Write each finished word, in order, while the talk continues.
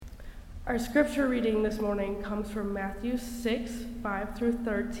Our scripture reading this morning comes from Matthew 6, 5 through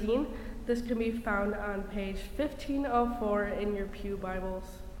 13. This can be found on page 1504 in your pew Bibles.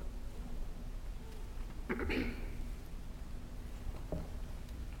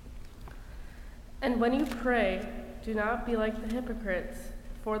 And when you pray, do not be like the hypocrites,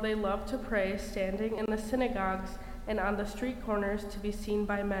 for they love to pray standing in the synagogues and on the street corners to be seen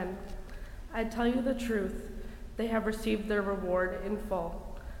by men. I tell you the truth, they have received their reward in full.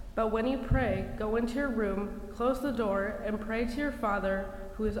 But when you pray, go into your room, close the door, and pray to your Father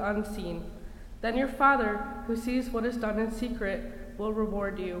who is unseen. Then your Father, who sees what is done in secret, will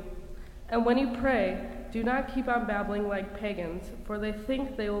reward you. And when you pray, do not keep on babbling like pagans, for they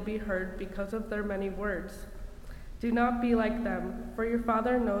think they will be heard because of their many words. Do not be like them, for your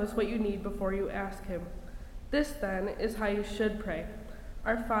Father knows what you need before you ask him. This, then, is how you should pray.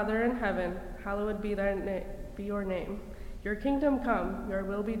 Our Father in heaven, hallowed be your name. Your kingdom come, your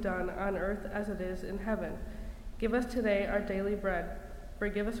will be done on earth as it is in heaven. Give us today our daily bread.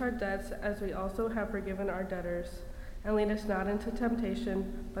 Forgive us our debts as we also have forgiven our debtors. And lead us not into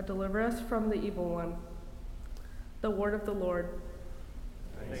temptation, but deliver us from the evil one. The word of the Lord.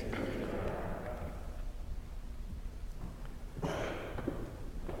 Thanks be to God.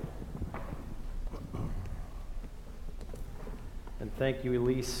 And thank you,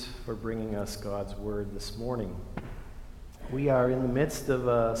 Elise, for bringing us God's word this morning. We are in the midst of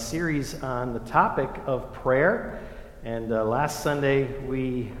a series on the topic of prayer, and last Sunday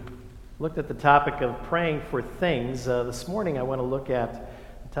we looked at the topic of praying for things. This morning I want to look at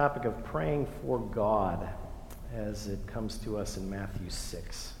the topic of praying for God as it comes to us in Matthew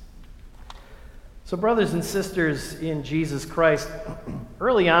 6. So brothers and sisters in Jesus Christ,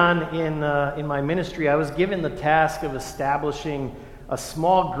 early on in my ministry I was given the task of establishing a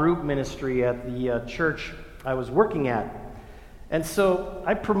small group ministry at the church I was working at. And so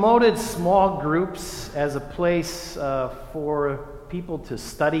I promoted small groups as a place for people to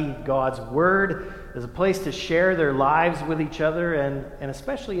study God's Word, as a place to share their lives with each other, and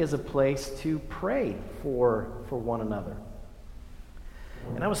especially as a place to pray for one another.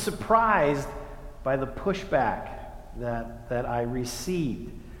 And I was surprised by the pushback that I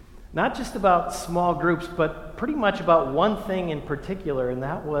received. Not just about small groups, but pretty much about one thing in particular, and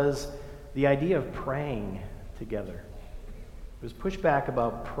that was the idea of praying together. There was pushback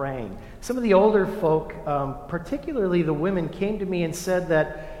about praying. Some of the older folk, particularly the women, came to me and said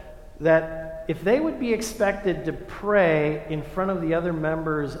that if they would be expected to pray in front of the other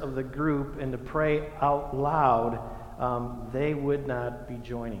members of the group and to pray out loud, they would not be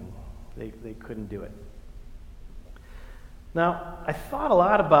joining. They couldn't do it. Now, I thought a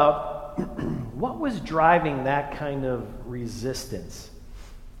lot about what was driving that kind of resistance.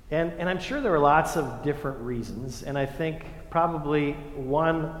 And I'm sure there were lots of different reasons, and I think probably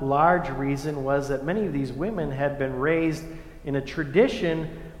one large reason was that many of these women had been raised in a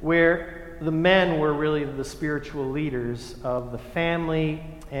tradition where the men were really the spiritual leaders of the family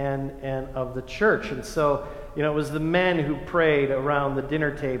and of the church. And so, it was the men who prayed around the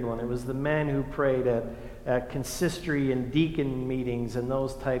dinner table, and it was the men who prayed at consistory and deacon meetings and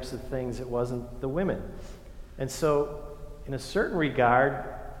those types of things. It wasn't the women. And so, in a certain regard,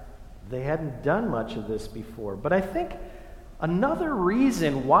 they hadn't done much of this before. But I think another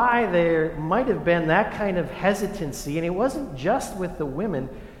reason why there might have been that kind of hesitancy, and it wasn't just with the women,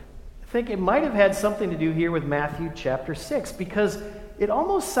 I think it might have had something to do here with Matthew chapter 6, because it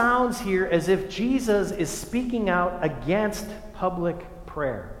almost sounds here as if Jesus is speaking out against public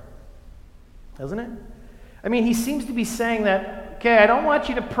prayer. Doesn't it? I mean, he seems to be saying that, okay, I don't want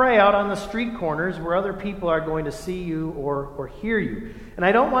you to pray out on the street corners where other people are going to see you or hear you. And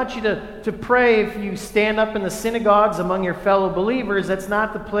I don't want you to pray if you stand up in the synagogues among your fellow believers. That's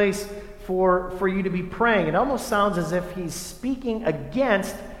not the place for you to be praying. It almost sounds as if he's speaking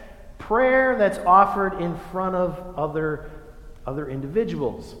against prayer that's offered in front of other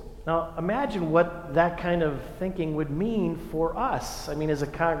individuals. Now, imagine what that kind of thinking would mean for us. I mean, as a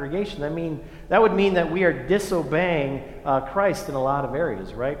congregation, that would mean that we are disobeying Christ in a lot of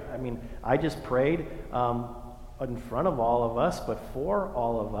areas, right? I mean, I just prayed in front of all of us, but for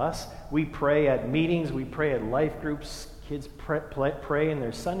all of us. We pray at meetings, we pray at life groups, kids pray in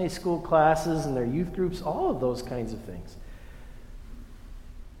their Sunday school classes and their youth groups, all of those kinds of things.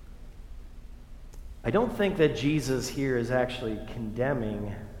 I don't think that Jesus here is actually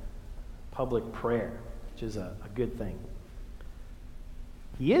condemning public prayer, which is a good thing.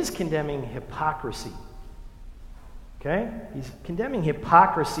 He is condemning hypocrisy. Okay? He's condemning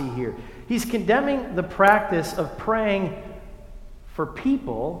hypocrisy here. He's condemning the practice of praying for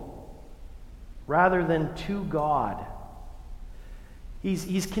people rather than to God.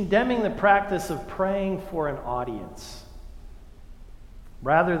 He's condemning the practice of praying for an audience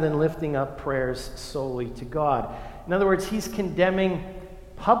rather than lifting up prayers solely to God. In other words, he's condemning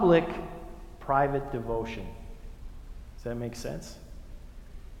public private devotion. Does that make sense?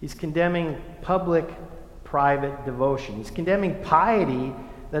 He's condemning public private devotion. He's condemning piety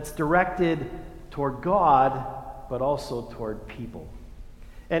that's directed toward God, but also toward people.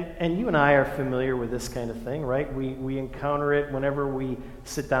 And you and I are familiar with this kind of thing, right? We encounter it whenever we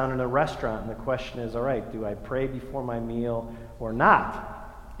sit down in a restaurant, and the question is, all right, do I pray before my meal or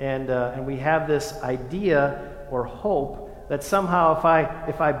not? And we have this idea or hope that somehow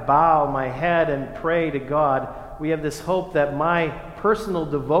if I bow my head and pray to God, we have this hope that my personal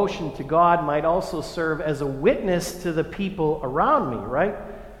devotion to God might also serve as a witness to the people around me, right?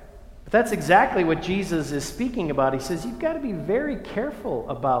 But that's exactly what Jesus is speaking about. He says, you've got to be very careful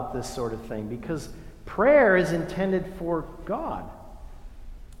about this sort of thing because prayer is intended for God.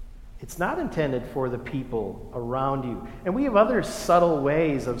 It's not intended for the people around you. And we have other subtle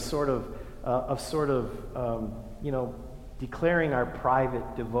ways of declaring our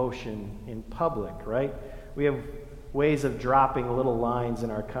private devotion in public, right? We have ways of dropping little lines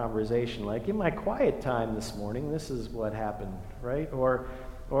in our conversation, like, in my quiet time this morning, this is what happened, right? Or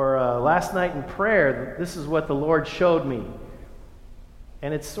last night in prayer, this is what the Lord showed me.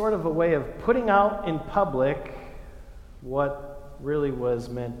 And it's sort of a way of putting out in public what really was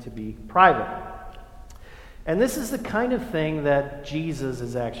meant to be private. And this is the kind of thing that Jesus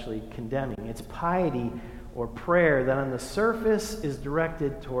is actually condemning. It's piety or prayer that on the surface is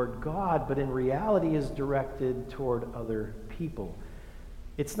directed toward God, but in reality is directed toward other people.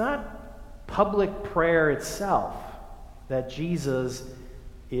 It's not public prayer itself that Jesus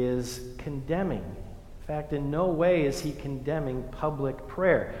is condemning. In fact, in no way is he condemning public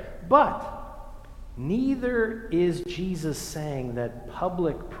prayer. But neither is Jesus saying that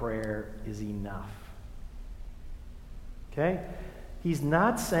public prayer is enough. Okay? He's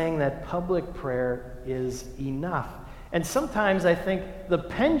not saying that public prayer is enough. And sometimes I think the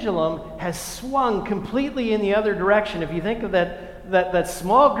pendulum has swung completely in the other direction. If you think of that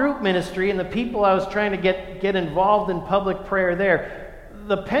small group ministry and the people I was trying to get involved in public prayer there,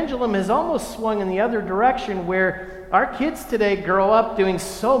 the pendulum has almost swung in the other direction where our kids today grow up doing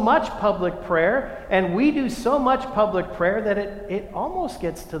so much public prayer and we do so much public prayer that it almost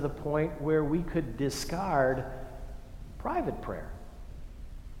gets to the point where we could discard private prayer.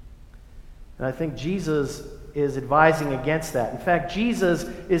 And I think Jesus is advising against that. In fact, Jesus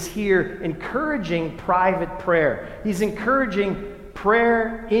is here encouraging private prayer. He's encouraging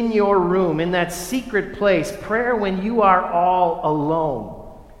prayer in your room, in that secret place, prayer when you are all alone.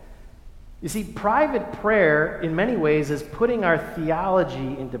 You see, private prayer, in many ways, is putting our theology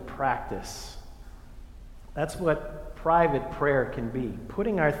into practice. That's what private prayer can be,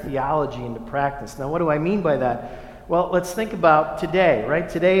 putting our theology into practice. Now, what do I mean by that? Well, let's think about today, right?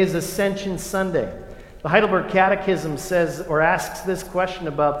 Today is Ascension Sunday. The Heidelberg Catechism says or asks this question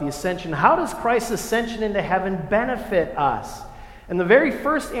about the ascension. How does Christ's ascension into heaven benefit us? And the very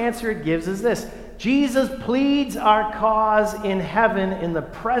first answer it gives is this. Jesus pleads our cause in heaven in the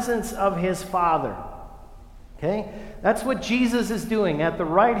presence of his Father. Okay? That's what Jesus is doing at the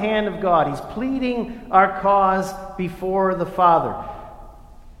right hand of God. He's pleading our cause before the Father.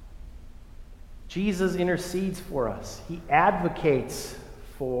 Jesus intercedes for us. He advocates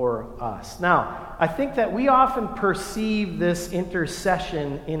for us. Now, I think that we often perceive this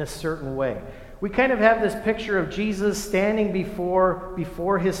intercession in a certain way. We kind of have this picture of Jesus standing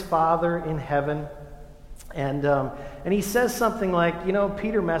before his Father in heaven. And he says something like,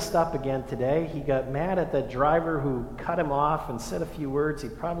 Peter messed up again today. He got mad at that driver who cut him off and said a few words he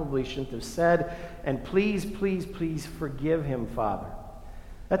probably shouldn't have said. And please, please, please forgive him, Father.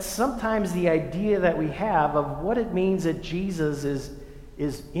 That's sometimes the idea that we have of what it means that Jesus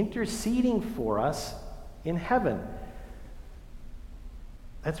is interceding for us in heaven.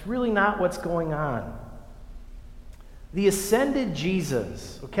 That's really not what's going on. The ascended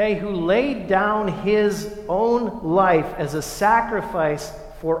Jesus, who laid down his own life as a sacrifice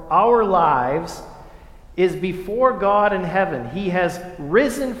for our lives, is before God in heaven. He has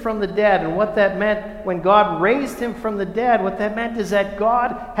risen from the dead. And what that meant, when God raised him from the dead, what that meant is that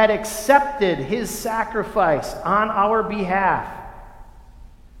God had accepted his sacrifice on our behalf.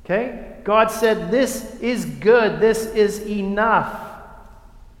 Okay? God said, this is good. This is enough.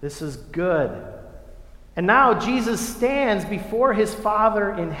 This is good. And now Jesus stands before his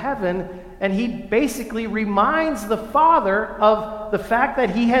Father in heaven, and he basically reminds the Father of the fact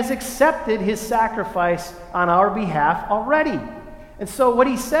that he has accepted his sacrifice on our behalf already. And so what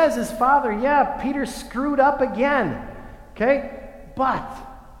he says is, Father, Peter screwed up again. Okay? but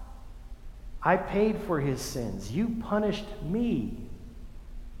I paid for his sins. You punished me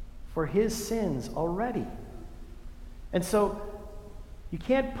for his sins already. And so you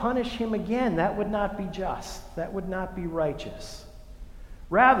can't punish him again. That would not be just. That would not be righteous.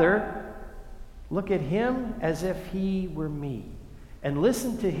 Rather, look at him as if he were me, and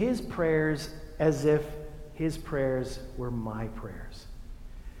listen to his prayers as if his prayers were my prayers.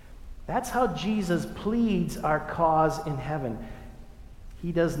 That's how Jesus pleads our cause in heaven.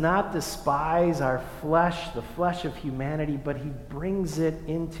 He does not despise our flesh, the flesh of humanity, but he brings it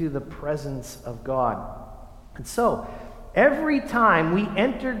into the presence of God. And so, every time we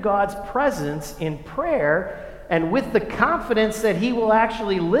enter God's presence in prayer, and with the confidence that he will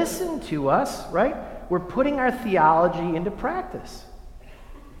actually listen to us, right? We're putting our theology into practice.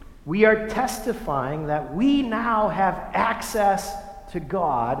 We are testifying that we now have access to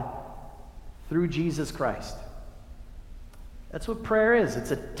God through Jesus Christ. That's what prayer is.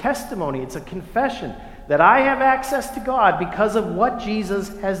 It's a testimony. It's a confession that I have access to God because of what Jesus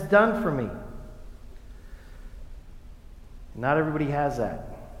has done for me. Not everybody has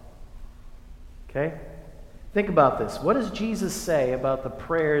that. Okay? Think about this. What does Jesus say about the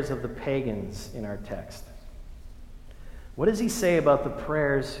prayers of the pagans in our text? What does he say about the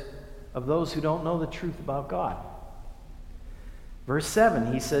prayers of those who don't know the truth about God? Verse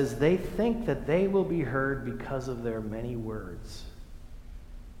 7, he says, they think that they will be heard because of their many words.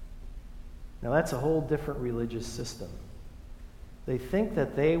 Now that's a whole different religious system. They think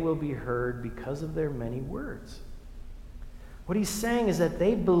that they will be heard because of their many words. What he's saying is that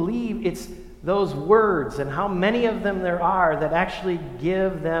they believe it's those words and how many of them there are that actually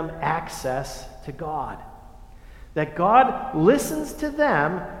give them access to God. That God listens to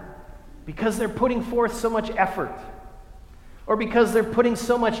them because they're putting forth so much effort, or because they're putting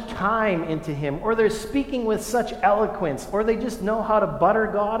so much time into him, or they're speaking with such eloquence, or they just know how to butter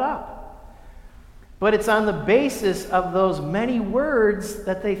God up. But it's on the basis of those many words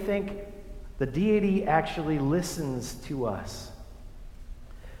that they think the deity actually listens to us.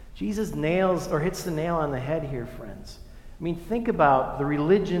 Jesus hits the nail on the head here, friends. I mean, think about the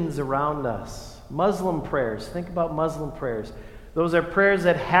religions around us. Muslim prayers. Think about Muslim prayers. Those are prayers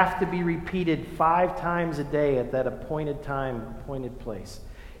that have to be repeated 5 times a day at that appointed time, appointed place.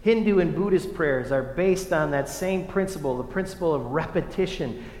 Hindu and Buddhist prayers are based on that same principle, the principle of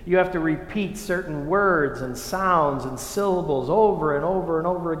repetition. You have to repeat certain words and sounds and syllables over and over and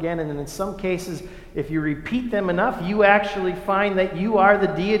over again. And in some cases, if you repeat them enough, you actually find that you are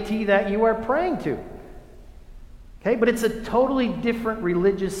the deity that you are praying to. Okay, but it's a totally different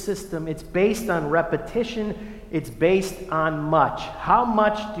religious system. It's based on repetition. It's based on much. How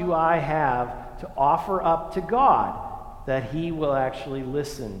much do I have to offer up to God that he will actually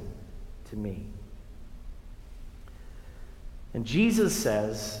listen to me? And Jesus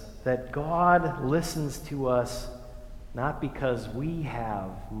says that God listens to us not because we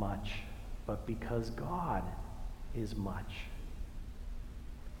have much, but because God is much.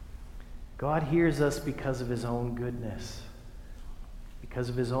 God hears us because of his own goodness, because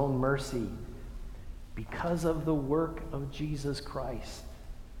of his own mercy, because of the work of Jesus Christ,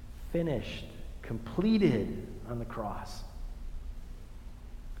 finished, completed on the cross.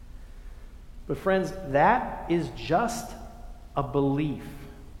 But friends, that is just a belief.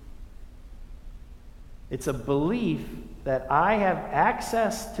 It's a belief that I have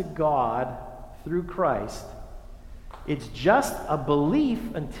access to God through Christ. It's just a belief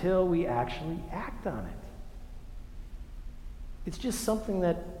until we actually act on it. It's just something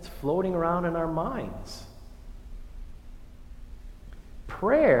that's floating around in our minds.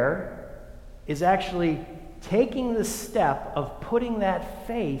 Prayer is actually taking the step of putting that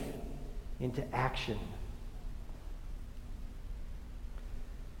faith into action.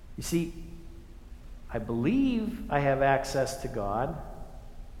 You see, I believe I have access to God,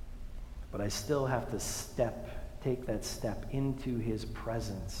 but I still have to take that step into his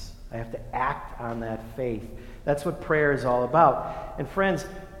presence. I have to act on that faith. That's what prayer is all about. And friends,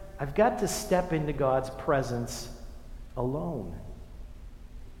 I've got to step into God's presence alone.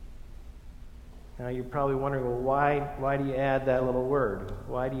 Now you're probably wondering, well, why do you add that little word?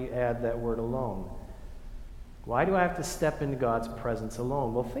 Why do you add that word alone? Why do I have to step into God's presence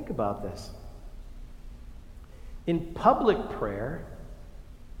alone? Well, think about this. In public prayer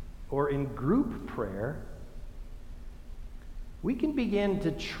or in group prayer, we can begin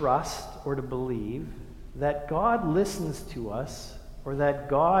to trust or to believe that God listens to us or that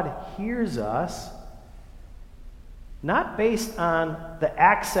God hears us, not based on the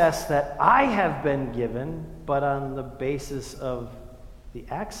access that I have been given, but on the basis of the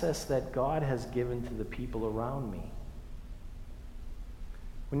access that God has given to the people around me.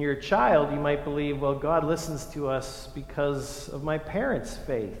 When you're a child, you might believe, well, God listens to us because of my parents'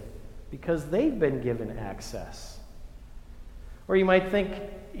 faith, because they've been given access. Or you might think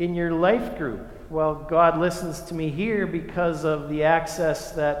in your life group, well, God listens to me here because of the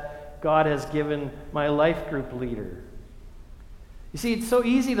access that God has given my life group leader. You see, it's so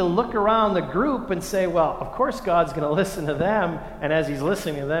easy to look around the group and say, well, of course God's going to listen to them, and as he's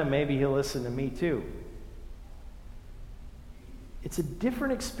listening to them, maybe he'll listen to me too. It's a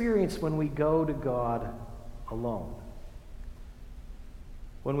different experience when we go to God alone.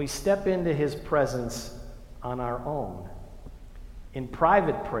 When we step into his presence on our own, in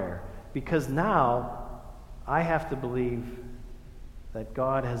private prayer, because now I have to believe that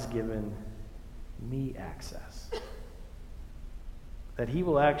God has given me access. That he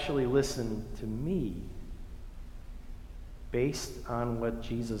will actually listen to me based on what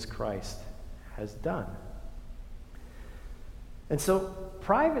Jesus Christ has done. And so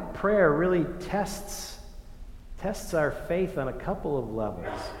private prayer really tests our faith on a couple of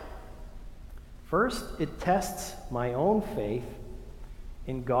levels. First, it tests my own faith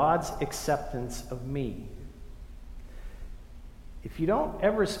in God's acceptance of me. If you don't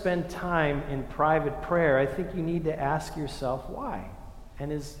ever spend time in private prayer, I think you need to ask yourself why.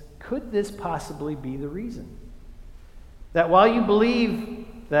 And could this possibly be the reason? That while you believe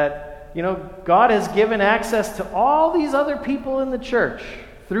that, God has given access to all these other people in the church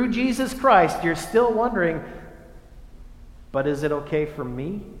through Jesus Christ, you're still wondering, but is it okay for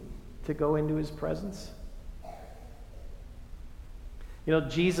me to go into his presence?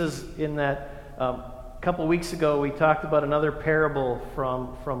 Jesus, in that couple weeks ago, we talked about another parable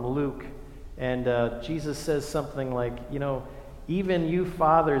from Luke, and Jesus says something like, even you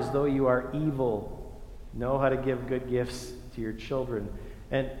fathers, though you are evil, know how to give good gifts to your children.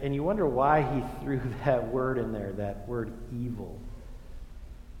 And you wonder why he threw that word in there, that word evil.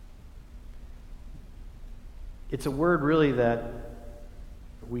 It's a word really that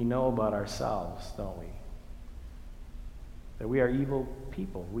we know about ourselves, don't we? That we are evil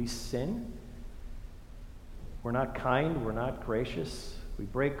people. We sin. We're not kind. We're not gracious. We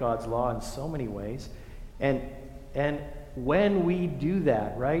break God's law in so many ways. And when we do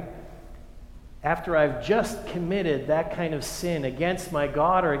that, right, after I've just committed that kind of sin against my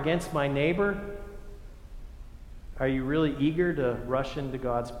God or against my neighbor, are you really eager to rush into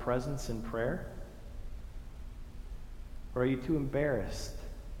God's presence in prayer? Or are you too embarrassed?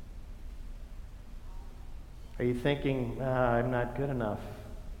 Are you thinking, I'm not good enough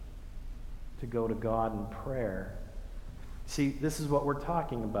to go to God in prayer? See, this is what we're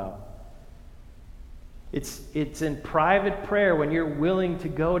talking about. It's in private prayer when you're willing to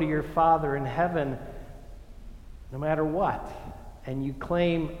go to your Father in heaven no matter what. And you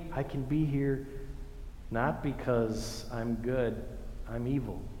claim, I can be here not because I'm good, I'm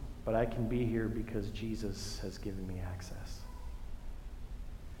evil, but I can be here because Jesus has given me access.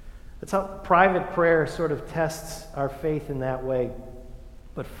 That's how private prayer sort of tests our faith in that way.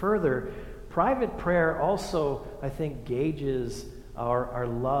 But further, private prayer also, I think, gauges our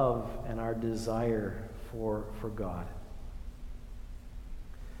love and our desire for God.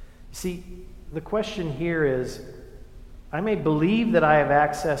 You see, the question here is, I may believe that I have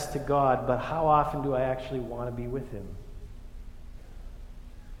access to God, but how often do I actually want to be with him?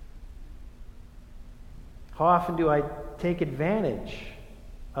 How often do I take advantage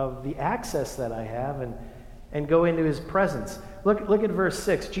of the access that I have and go into his presence? Look at verse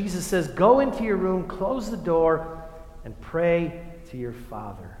 6. Jesus says, go into your room, close the door, and pray to your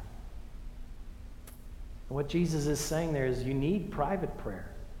Father. And what Jesus is saying there is you need private prayer.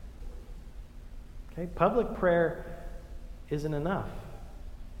 Okay? Public prayer isn't enough.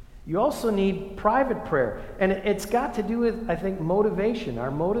 You also need private prayer. And it's got to do with, I think, motivation,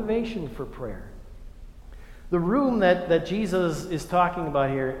 our motivation for prayer. The room that Jesus is talking about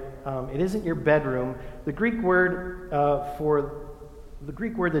here, it isn't your bedroom. The Greek word that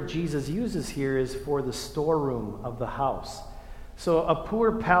Jesus uses here is for the storeroom of the house. So a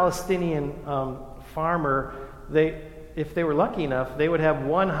poor Palestinian farmer, if they were lucky enough, they would have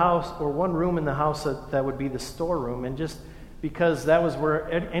one house or one room in the house that would be the storeroom, and just because that was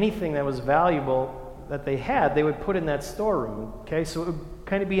where anything that was valuable that they had, they would put in that storeroom. Okay, so it would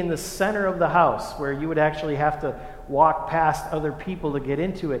kind of be in the center of the house where you would actually have to walk past other people to get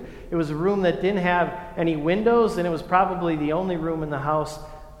into it. It was a room that didn't have any windows, and it was probably the only room in the house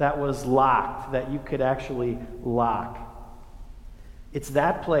that was locked, that you could actually lock. It's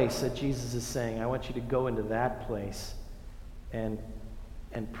that place that Jesus is saying, I want you to go into that place and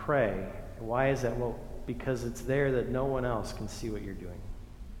pray. And why is that? Well, because it's there that no one else can see what you're doing.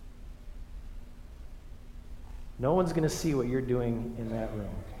 No one's going to see what you're doing in that room.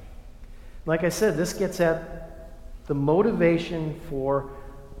 Like I said, this gets at the motivation for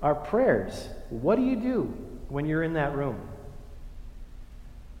our prayers. What do you do when you're in that room?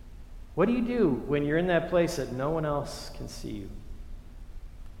 What do you do when you're in that place that no one else can see you?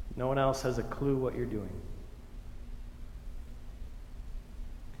 No one else has a clue what you're doing.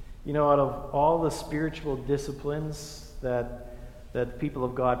 You know, out of all the spiritual disciplines that people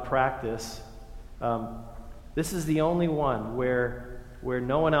of God practice, this is the only one where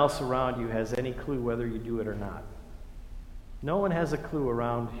no one else around you has any clue whether you do it or not. No one has a clue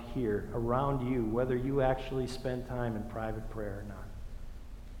around here, around you, whether you actually spend time in private prayer or not.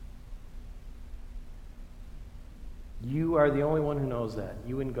 You are the only one who knows that,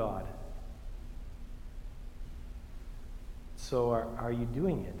 you and God. So are you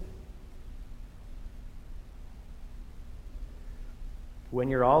doing it? When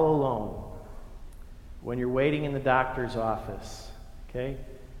you're all alone, when you're waiting in the doctor's office, okay,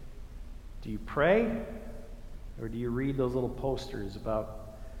 do you pray or do you read those little posters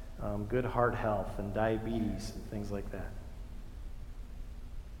about good heart health and diabetes and things like that?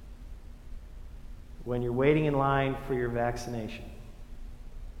 When you're waiting in line for your vaccination,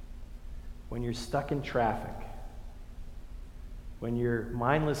 when you're stuck in traffic, when you're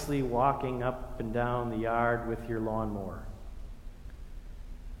mindlessly walking up and down the yard with your lawnmower,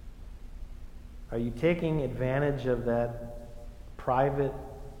 are you taking advantage of that private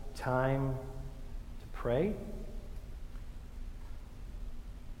time to pray?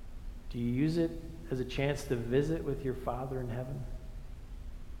 Do you use it as a chance to visit with your Father in heaven?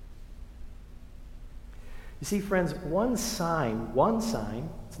 You see, friends, one sign,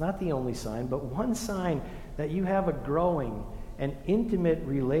 it's not the only sign, but one sign that you have a growing and intimate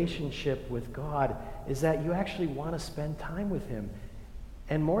relationship with God is that you actually want to spend time with Him.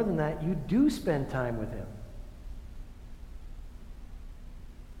 And more than that, you do spend time with Him.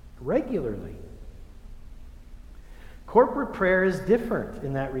 Regularly. Corporate prayer is different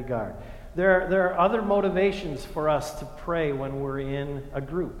in that regard. There are other motivations for us to pray when we're in a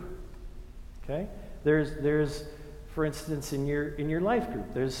group. Okay? There's, for instance, in your life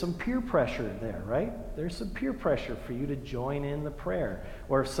group, there's some peer pressure there, right? There's some peer pressure for you to join in the prayer.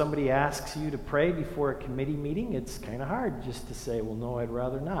 Or if somebody asks you to pray before a committee meeting, it's kind of hard just to say, well, no, I'd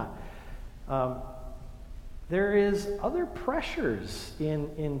rather not. There is other pressures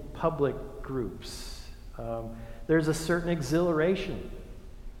in public groups. There's a certain exhilaration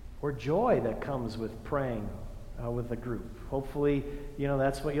or joy that comes with praying with a group. Hopefully,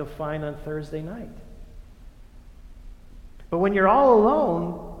 that's what you'll find on Thursday night. But when you're all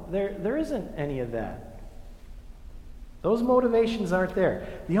alone, there isn't any of that. Those motivations aren't there.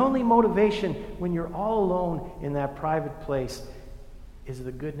 The only motivation when you're all alone in that private place is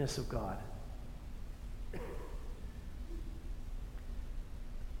the goodness of God.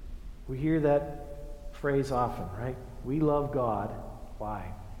 We hear that phrase often, right? We love God.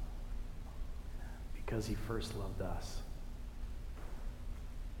 Why? Because He first loved us.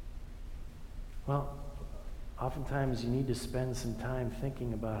 Well, oftentimes you need to spend some time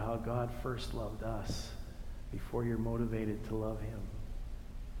thinking about how God first loved us before you're motivated to love Him,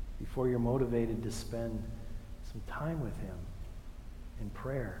 before you're motivated to spend some time with Him in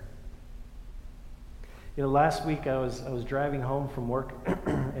prayer. Last week I was driving home from work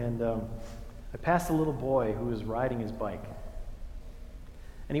and I passed a little boy who was riding his bike.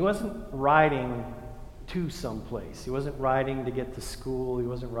 And he wasn't riding to someplace. He wasn't riding to get to school. He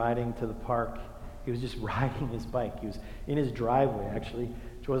wasn't riding to the park. He was just riding his bike. He was in his driveway, actually,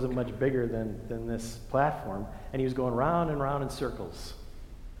 which wasn't much bigger than this platform. And he was going round and round in circles.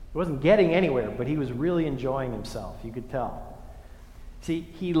 He wasn't getting anywhere, but he was really enjoying himself. You could tell. See,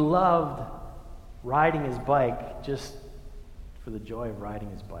 he loved riding his bike just for the joy of riding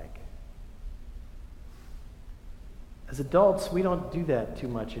his bike. As adults, we don't do that too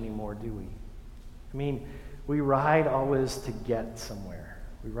much anymore, do we? I mean, we ride always to get somewhere.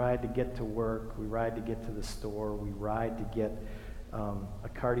 We ride to get to work. We ride to get to the store. We ride to get a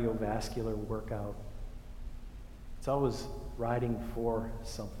cardiovascular workout. It's always riding for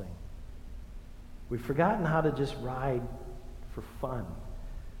something. We've forgotten how to just ride for fun,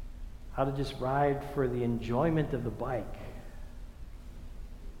 how to just ride for the enjoyment of the bike.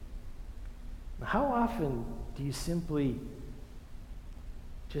 How often do you simply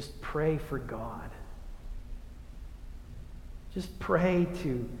just pray for God? Just pray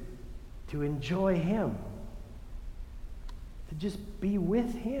to enjoy Him, to just be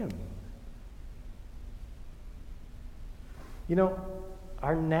with Him.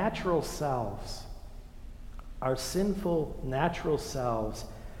 Our natural selves, our sinful natural selves,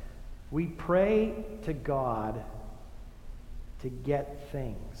 We pray to God to get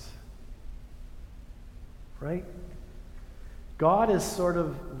things. Right? God is sort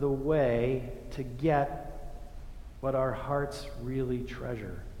of the way to get what our hearts really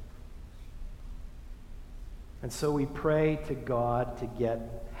treasure. And so we pray to God to get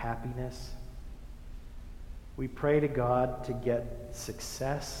happiness. We pray to God to get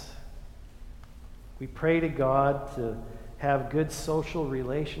success. We pray to God to have good social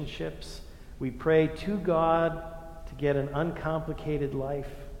relationships. We pray to God to get an uncomplicated life.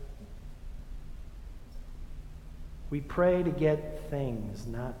 We pray to get things,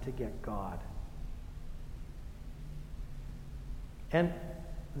 not to get God. And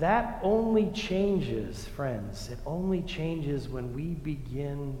that only changes, friends. It only changes when we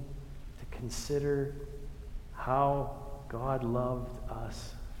begin to consider how God loved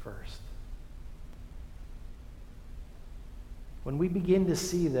us first. When we begin to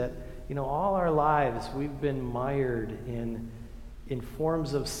see that, all our lives we've been mired in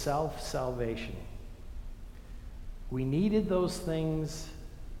forms of self-salvation. We needed those things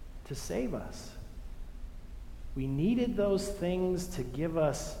to save us. We needed those things to give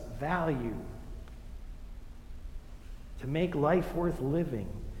us value, to make life worth living.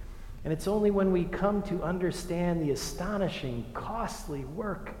 And it's only when we come to understand the astonishing, costly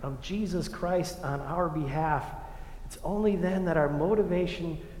work of Jesus Christ on our behalf, it's only then that our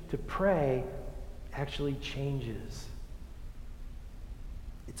motivation to pray actually changes.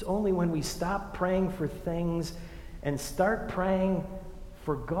 It's only when we stop praying for things and start praying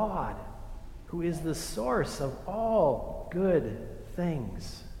for God, who is the source of all good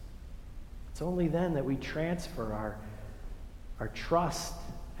things. It's only then that we transfer our trust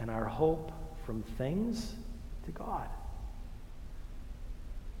and our hope from things to God.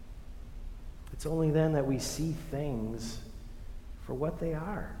 It's only then that we see things for what they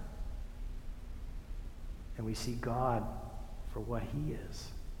are. And we see God for what He is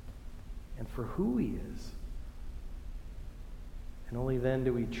and for who He is. And only then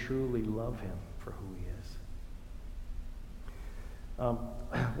do we truly love Him for who He is.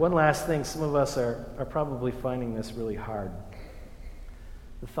 One last thing, some of us are probably finding this really hard.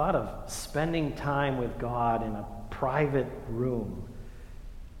 The thought of spending time with God in a private room,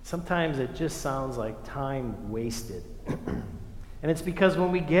 sometimes it just sounds like time wasted. And it's because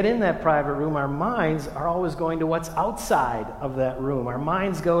when we get in that private room, our minds are always going to what's outside of that room. Our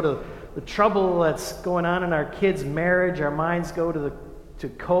minds go to the trouble that's going on in our kids' marriage. Our minds go to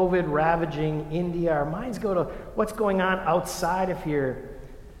COVID ravaging India. Our minds go to what's going on outside of here.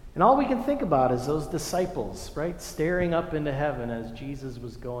 And all we can think about is those disciples, right, staring up into heaven as Jesus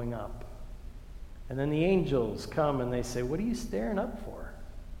was going up. And then the angels come and they say, "What are you staring up for?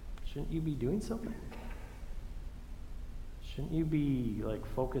 Shouldn't you be doing something? Shouldn't you be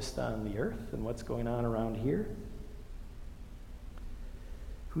focused on the earth and what's going on around here?"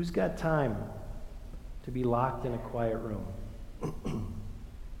 Who's got time to be locked in a quiet room?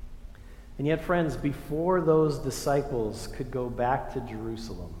 And yet, friends, before those disciples could go back to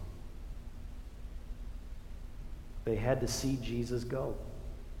Jerusalem, they had to see Jesus go.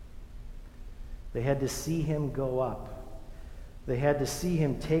 They had to see Him go up. They had to see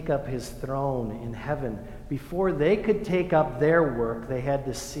Him take up His throne in heaven. Before they could take up their work, they had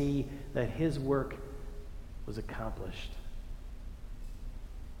to see that His work was accomplished.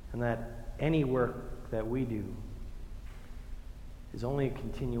 And that any work that we do is only a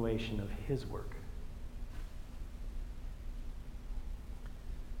continuation of His work.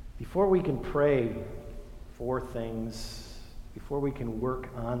 Before we can pray for things, before we can work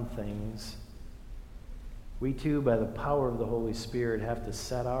on things, we too, by the power of the Holy Spirit, have to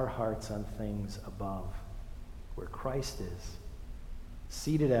set our hearts on things above, where Christ is,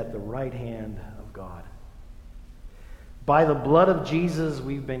 seated at the right hand of God. By the blood of Jesus,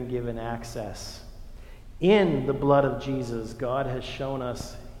 we've been given access. In the blood of Jesus, God has shown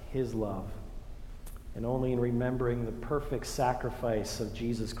us His love. And only in remembering the perfect sacrifice of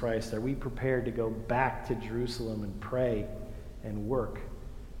Jesus Christ are we prepared to go back to Jerusalem and pray and work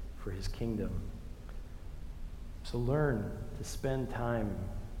for His kingdom. So learn to spend time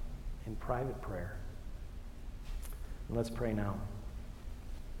in private prayer. And let's pray now.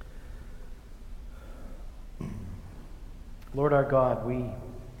 Lord our God, we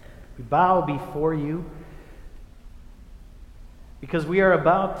bow before You because we are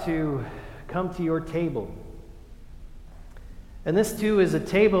about to come to Your table. And this too is a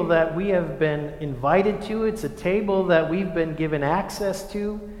table that we have been invited to. It's a table that we've been given access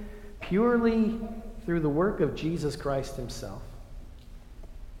to purely through the work of Jesus Christ Himself.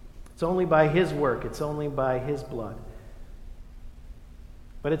 It's only by His work. It's only by His blood.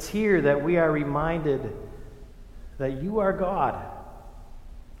 But it's here that we are reminded that you are God,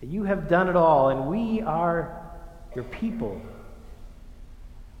 that you have done it all, and we are your people.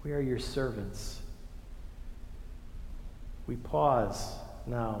 We are your servants. We pause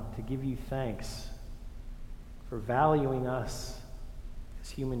now to give you thanks for valuing us as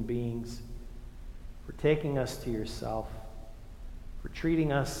human beings, for taking us to yourself, for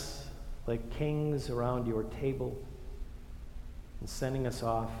treating us like kings around your table, and sending us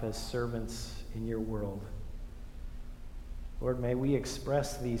off as servants in your world. Lord, may we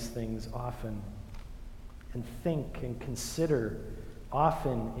express these things often and think and consider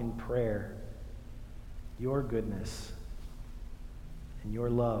often in prayer your goodness and your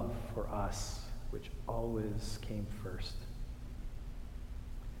love for us, which always came first.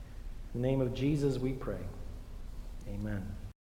 In the name of Jesus we pray. Amen.